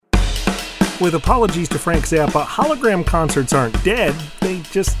With apologies to Frank Zappa, hologram concerts aren't dead, they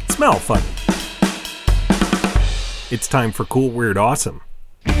just smell funny. It's time for Cool, Weird, Awesome.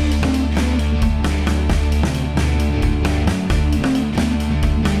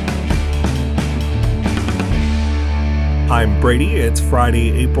 I'm Brady. It's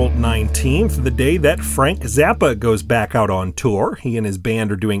Friday, April 19th, the day that Frank Zappa goes back out on tour. He and his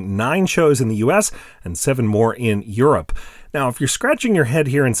band are doing 9 shows in the US and 7 more in Europe. Now, if you're scratching your head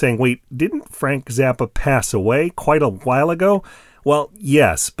here and saying, wait, didn't Frank Zappa pass away quite a while ago? Well,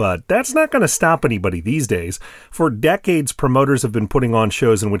 yes, but that's not going to stop anybody these days. For decades, promoters have been putting on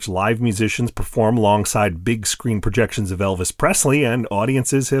shows in which live musicians perform alongside big screen projections of Elvis Presley, and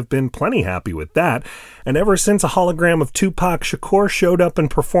audiences have been plenty happy with that. And ever since a hologram of Tupac Shakur showed up and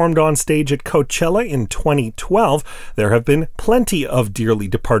performed on stage at Coachella in 2012, there have been plenty of dearly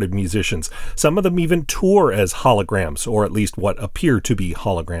departed musicians. Some of them even tour as holograms, or at least what appear to be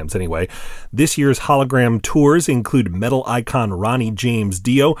holograms anyway. This year's hologram tours include metal icon Ronnie James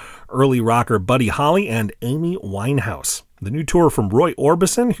Dio, early rocker Buddy Holly, and Amy Winehouse. The new tour from Roy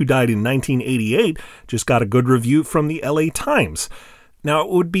Orbison, who died in 1988, just got a good review from the LA Times. Now, it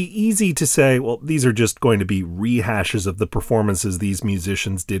would be easy to say, well, these are just going to be rehashes of the performances these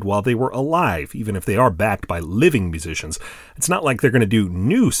musicians did while they were alive, even if they are backed by living musicians. It's not like they're going to do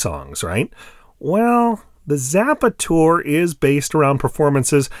new songs, right? Well, the Zappa tour is based around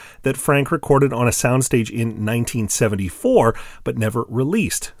performances that Frank recorded on a soundstage in 1974, but never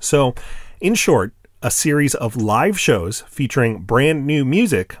released. So, in short, a series of live shows featuring brand new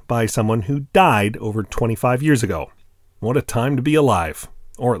music by someone who died over 25 years ago. What a time to be alive,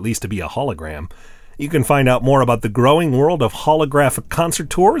 or at least to be a hologram. You can find out more about the growing world of holographic concert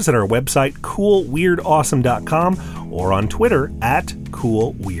tours at our website, coolweirdawesome.com, or on Twitter at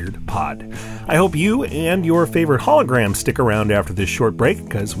coolweirdpod. I hope you and your favorite holograms stick around after this short break,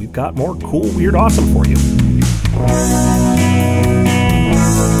 because we've got more Cool, Weird, Awesome for you.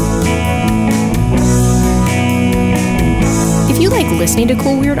 If you like listening to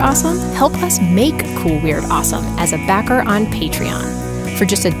Cool, Weird, Awesome, help us make Cool, Weird, Awesome as a backer on Patreon. For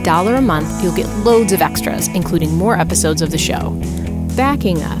just $1 a month, you'll get loads of extras, including more episodes of the show.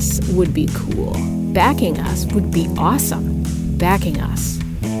 Backing us would be cool. Backing us would be awesome. Backing us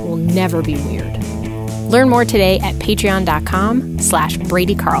will never be weird. Learn more today at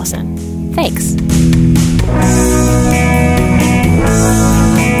patreon.com/Brady Carlson. Thanks.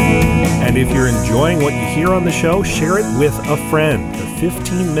 And if you're enjoying what you hear on the show, share it with a friend. The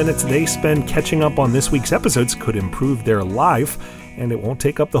 15 minutes they spend catching up on this week's episodes could improve their life, and it won't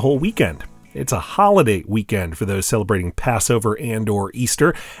take up the whole weekend. It's a holiday weekend for those celebrating Passover and or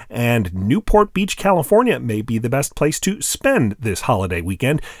Easter, and Newport Beach, California may be the best place to spend this holiday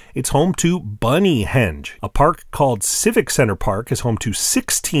weekend. It's home to Bunnyhenge. A park called Civic Center Park is home to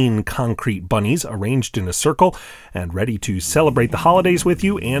 16 concrete bunnies arranged in a circle and ready to celebrate the holidays with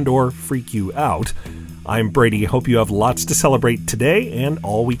you and or freak you out. I'm Brady. Hope you have lots to celebrate today and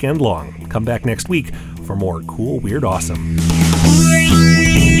all weekend long. Come back next week for more Cool, Weird, Awesome.